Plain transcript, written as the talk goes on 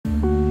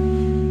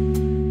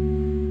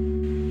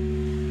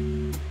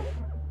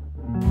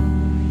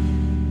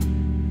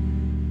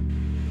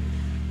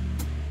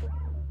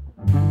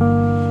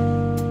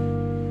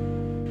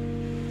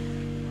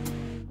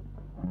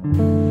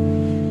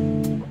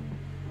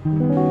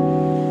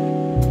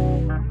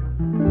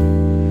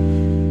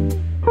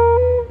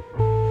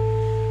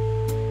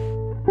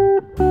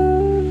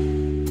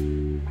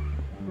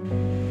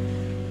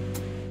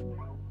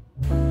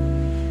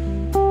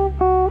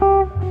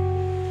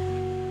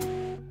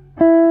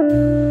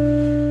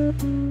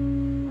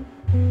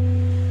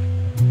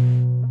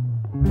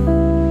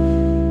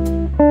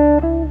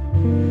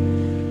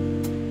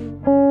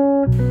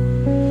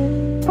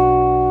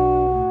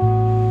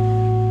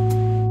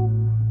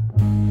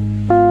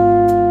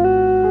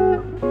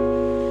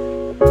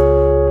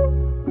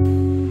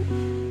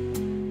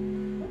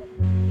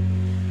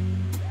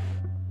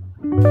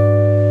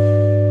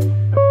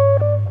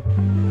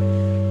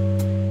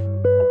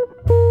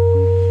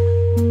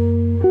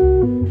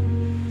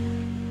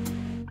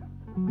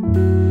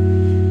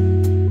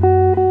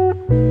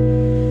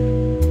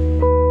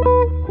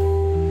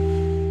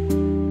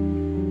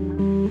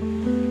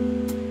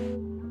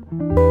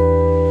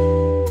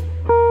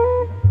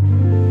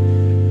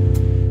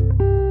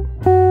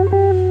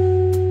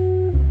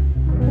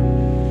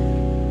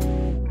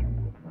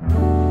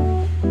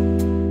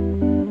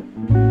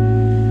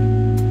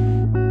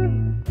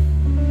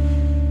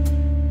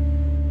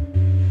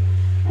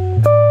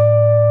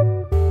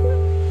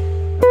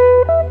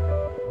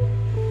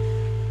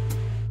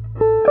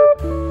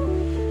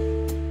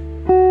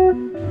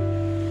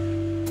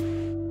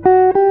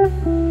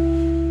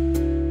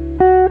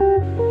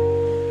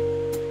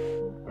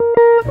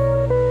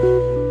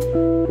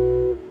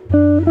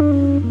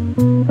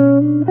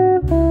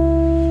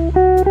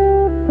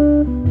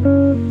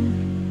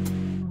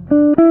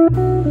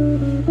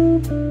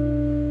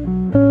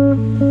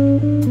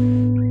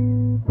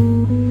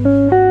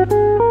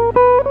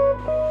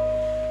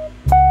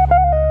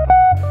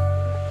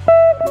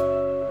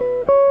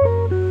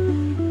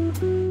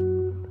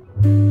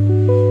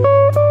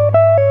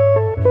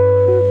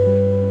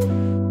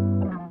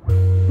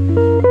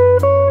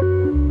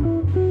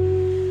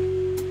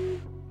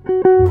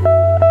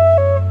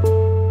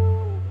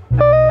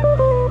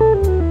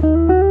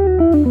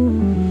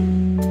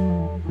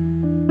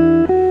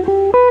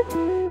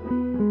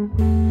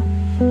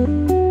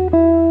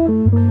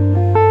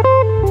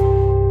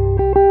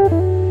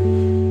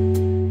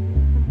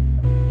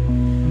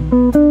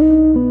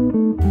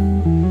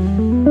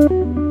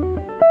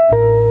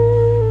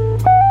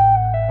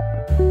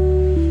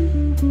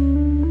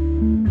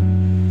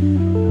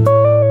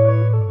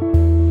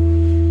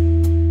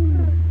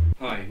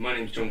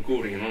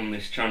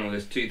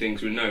two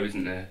things we know,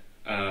 isn't there?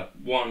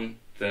 One,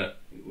 that,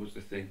 what was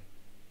the thing?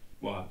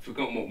 Well, I've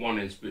forgotten what one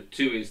is, but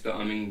two is that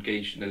I'm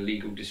engaged in a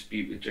legal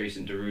dispute with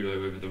Jason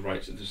Derulo over the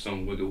rights of the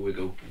song Wiggle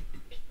Wiggle.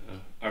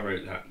 I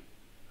wrote that.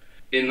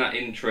 In that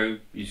intro,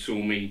 you saw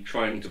me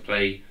trying to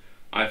play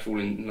I Fall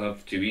in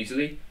Love Too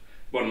Easily,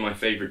 one of my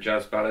favourite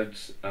jazz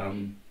ballads.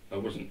 I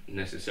wasn't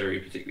necessarily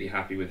particularly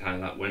happy with how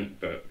that went,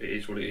 but it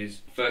is what it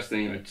is. First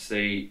thing I'd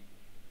say,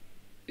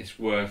 it's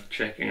worth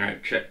checking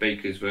out Chet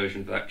Baker's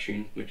version of that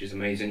tune, which is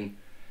amazing,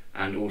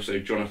 and also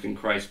Jonathan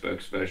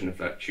Kreisberg's version of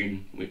that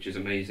tune, which is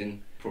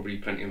amazing. Probably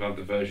plenty of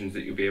other versions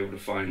that you'll be able to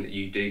find that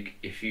you dig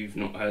if you've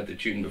not heard the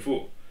tune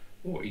before,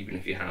 or even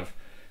if you have.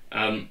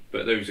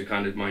 But those are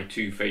kind of my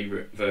two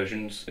favourite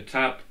versions. A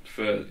tab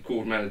for the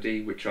chord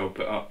melody, which I'll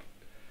put up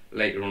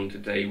later on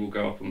today, will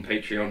go up on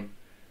Patreon,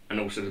 and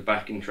also the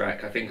backing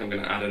track. I think I'm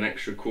going to add an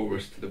extra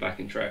chorus to the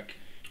backing track.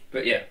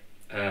 But yeah,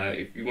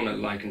 if you want to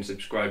like and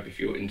subscribe if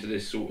you're into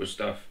this sort of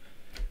stuff,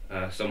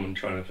 someone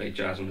trying to play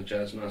jazz on the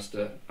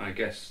Jazzmaster, I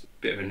guess,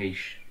 bit of a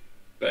niche.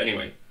 But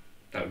anyway,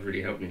 that would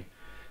really help me.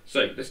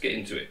 So let's get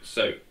into it.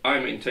 So I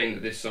maintain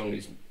that this song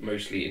is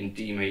mostly in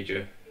D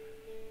major,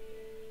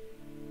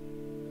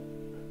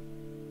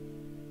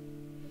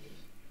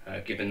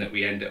 given that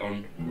we end it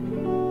on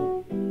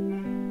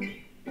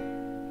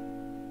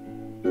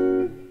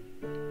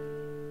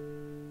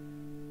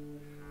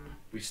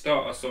we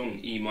start our song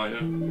E minor,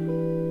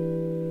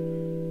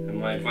 and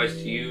my advice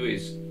to you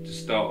is to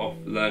start off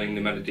learning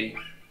the melody.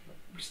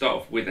 We start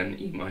off with an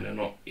E minor,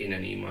 not in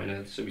an E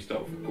minor, so we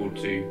start off with chord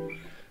 2.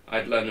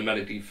 I'd learn the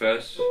melody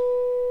first.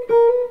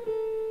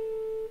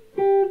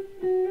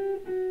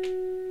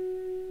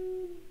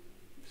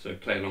 So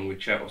play along with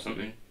Chet or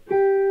something.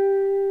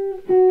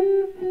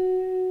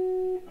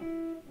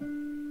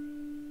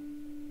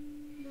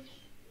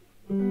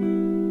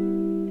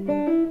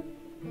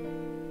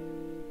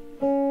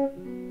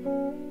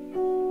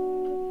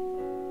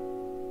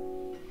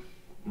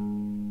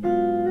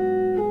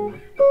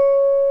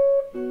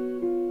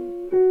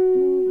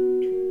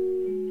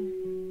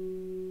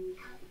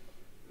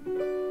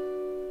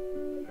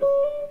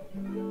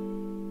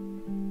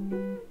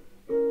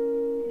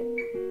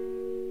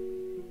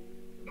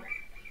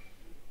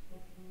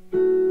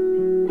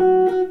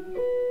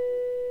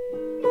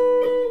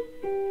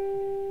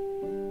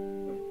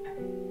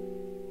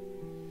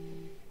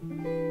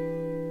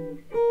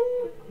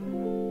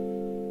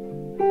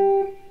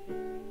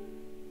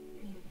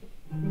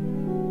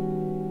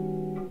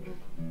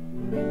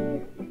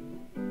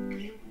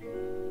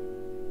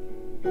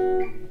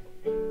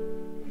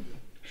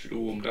 Should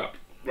all warmed up.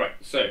 Right,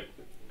 so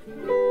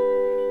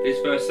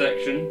this first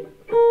section,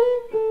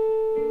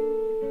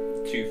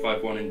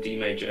 2-5-1 in D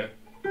major,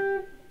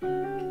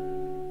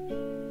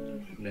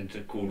 and then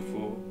to chord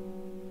 4,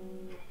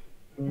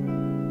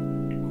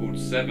 chord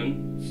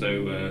 7,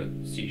 so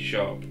C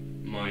sharp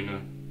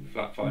minor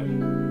flat 5,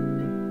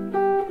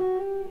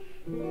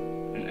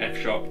 and F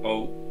sharp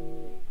alt,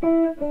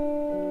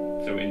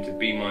 so into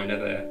B minor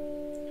there,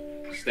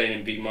 staying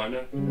in B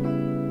minor,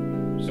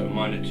 so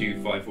minor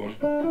 2-5-1,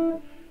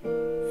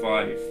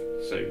 5,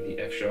 so the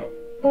F sharp,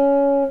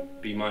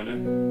 B minor,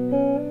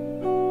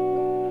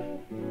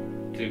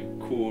 to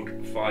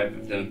chord 5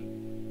 of the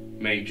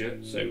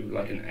major, so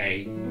like an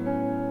A,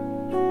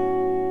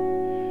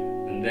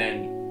 and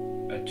then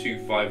a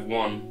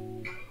 2-5-1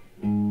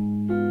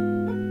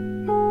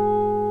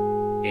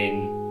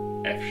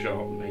 in F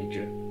sharp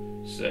major,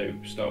 so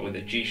start with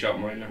a G sharp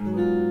minor,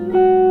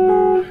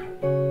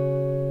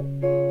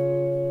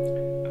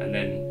 and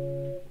then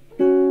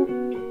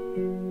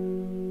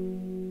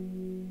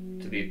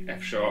to the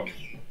F sharp,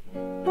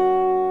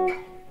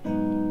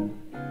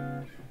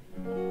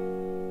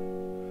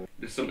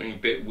 there's something a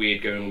bit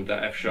weird going on with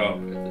that F sharp.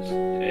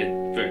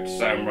 For it to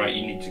sound right,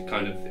 you need to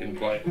kind of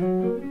imply it.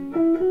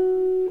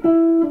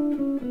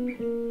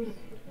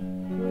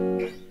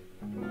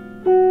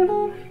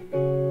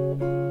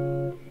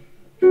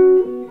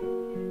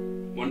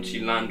 Once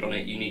you land on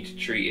it, you need to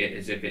treat it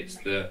as if it's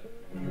the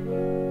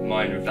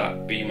minor of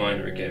that B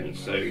minor again.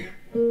 So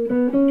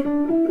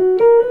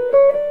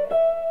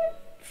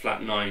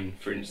flat 9,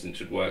 for instance,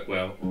 would work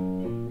well.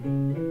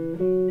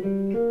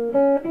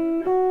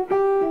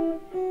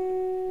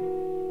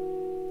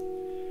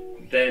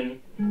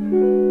 Then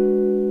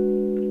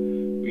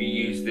we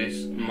use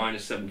this minor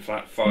 7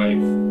 flat 5,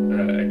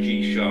 a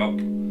G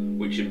sharp,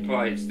 which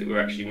implies that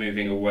we're actually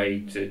moving away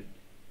to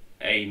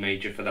A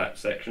major for that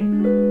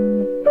section.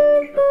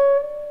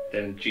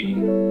 Then G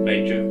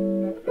major,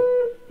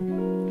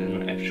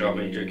 then F sharp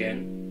major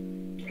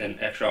again, then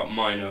F sharp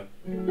minor,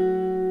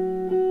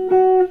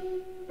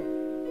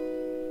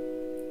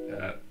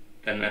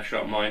 then F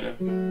sharp minor,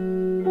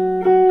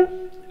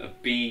 a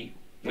B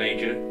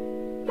major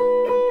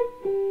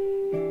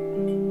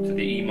to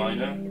the E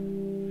minor.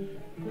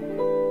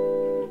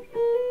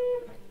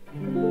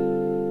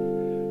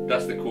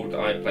 That's the chord that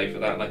I play for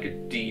that, like a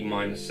D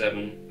minor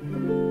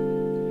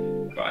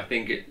 7, but I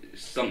think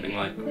it's something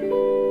like,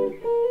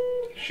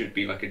 should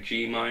be like a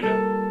G minor.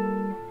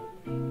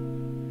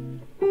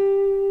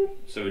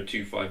 So a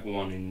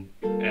 2-5-1 in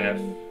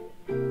F,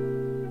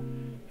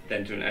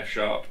 then to an F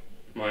sharp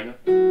minor,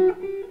 to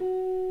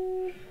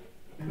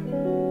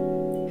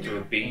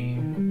a B,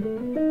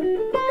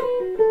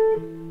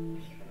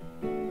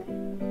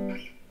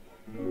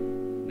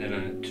 then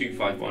a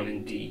 2-5-1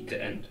 in D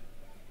to end.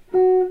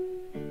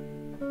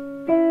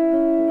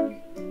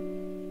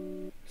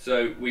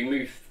 So we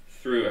move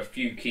through a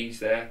few keys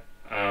there.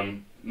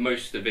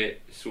 Most of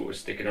it sort of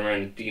sticking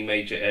around the D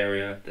major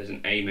area. There's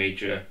an A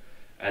major,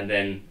 and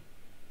then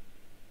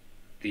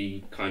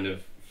the kind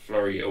of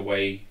flurry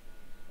away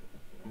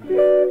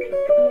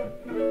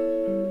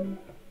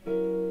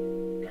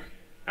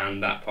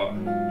and that part.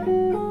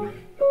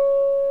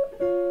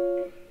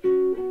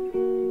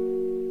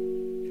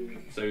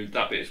 So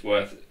that bit's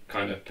worth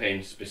kind of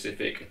paying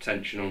specific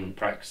attention on and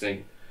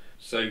practicing.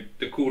 So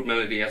the chord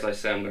melody, as I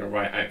say, I'm going to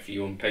write out for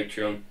you on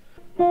Patreon.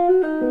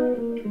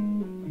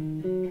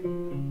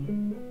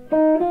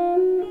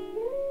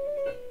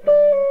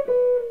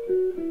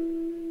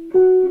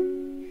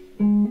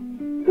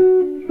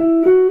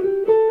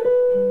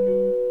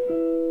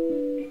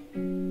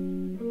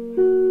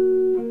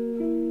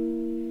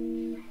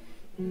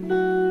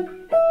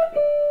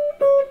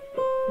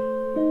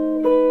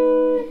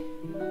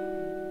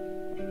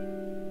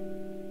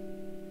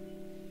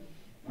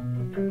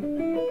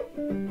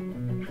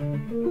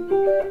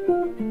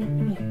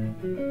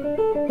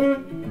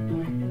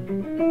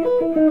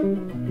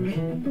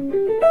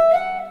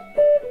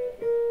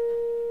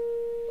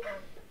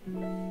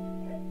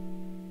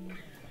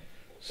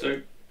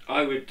 So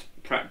I would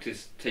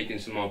practice taking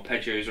some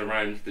arpeggios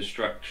around the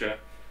structure,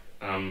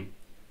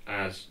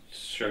 as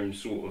shown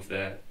sort of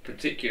there,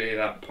 particularly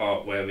that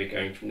part where we're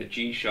going from the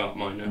G sharp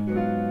minor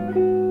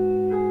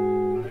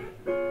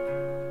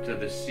to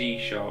the C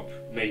sharp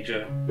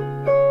major,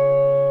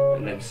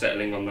 and then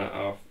settling on that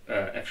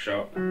F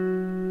sharp.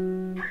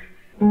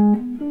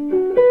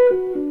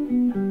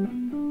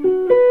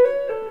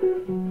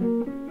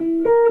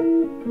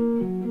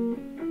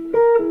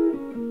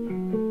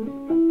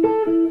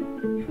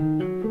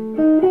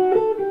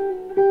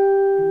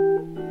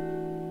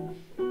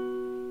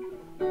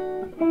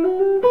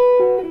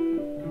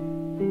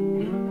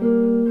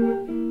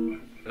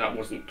 That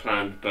wasn't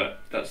planned, but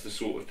that's the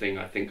sort of thing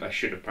I think I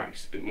should have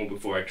practiced a bit more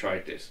before I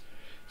tried this.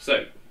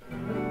 So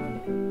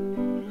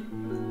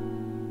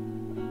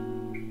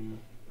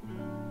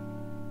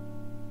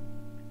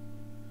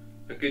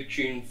a good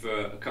tune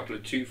for a couple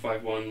of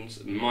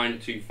 2-5-1s, minor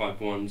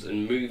 2-5-1s,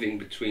 and moving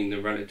between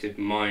the relative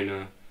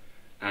minor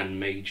and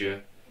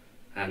major,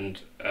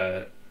 and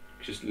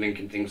just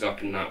linking things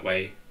up in that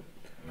way.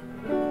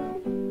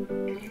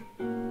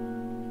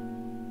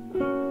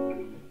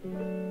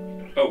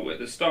 Oh, at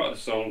the start of the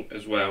song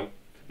as well,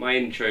 my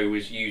intro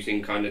was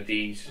using kind of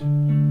these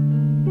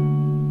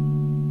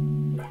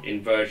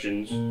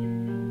inversions.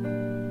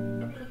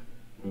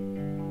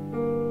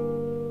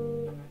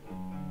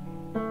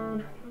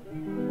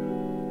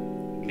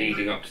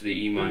 Leading up to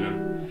the E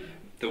minor.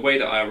 The way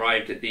that I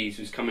arrived at these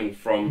was coming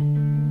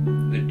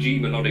from the G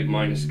melodic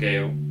minor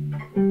scale,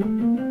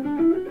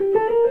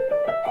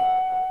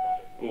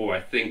 or I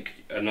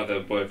think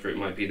another word for it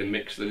might be the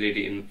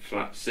Mixolydian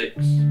flat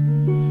 6,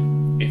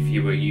 if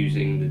you were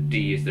using the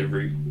D as the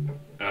root.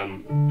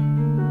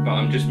 But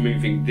I'm just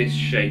moving this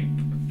shape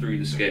through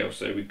the scale,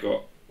 so we've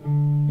got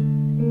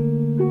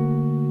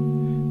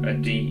a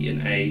D,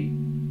 an A,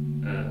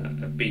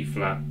 a B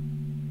flat,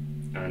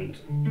 and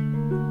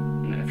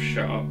an F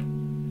sharp,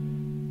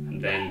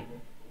 and then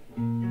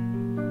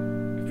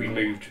if we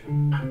moved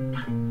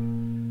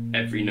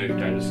every note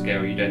down the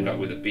scale, you'd end up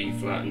with a B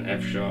flat, an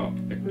F sharp,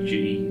 a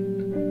G,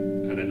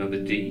 and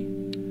another D,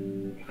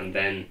 and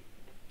then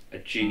a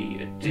G,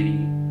 a D,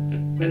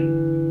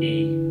 an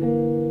E,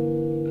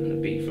 and a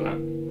B flat.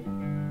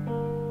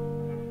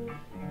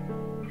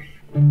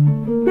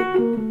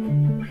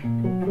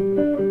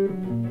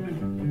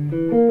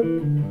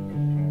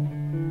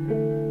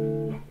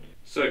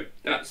 So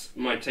that's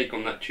my take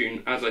on that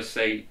tune. As I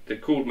say, the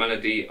chord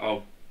melody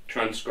I'll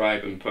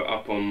transcribe and put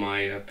up on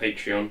my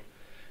Patreon.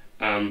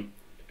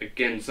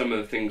 Again, some of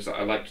the things that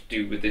I like to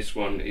do with this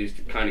one is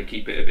to kind of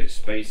keep it a bit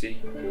spacey.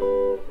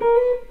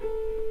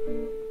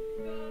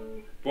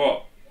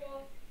 What?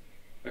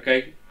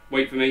 Okay,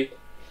 wait for me.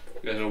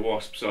 There's a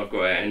wasp, so I've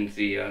got to end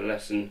the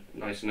lesson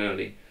nice and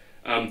early.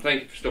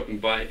 Thank you for stopping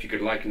by. If you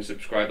could like and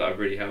subscribe, that would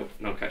really help,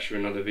 and I'll catch you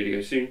in another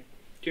video soon.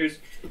 Cheers!